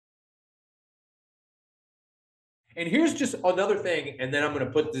And here's just another thing, and then I'm going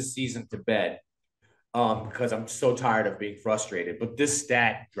to put this season to bed because I'm so tired of being frustrated. But this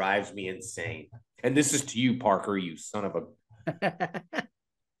stat drives me insane. And this is to you, Parker, you son of a.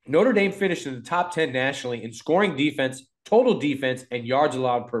 Notre Dame finished in the top 10 nationally in scoring defense, total defense, and yards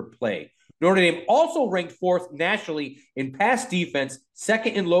allowed per play. Notre Dame also ranked fourth nationally in pass defense,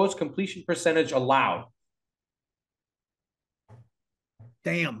 second in lowest completion percentage allowed.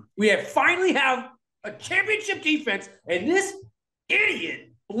 Damn. We have finally have a championship defense, and this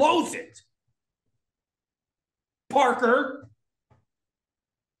idiot blows it. Parker.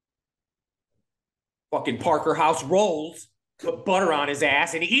 Fucking Parker House rolls, put butter on his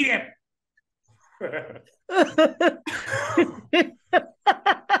ass, and eat him.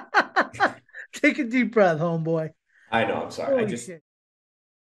 Take a deep breath, homeboy. I know, I'm sorry. Holy I just shit.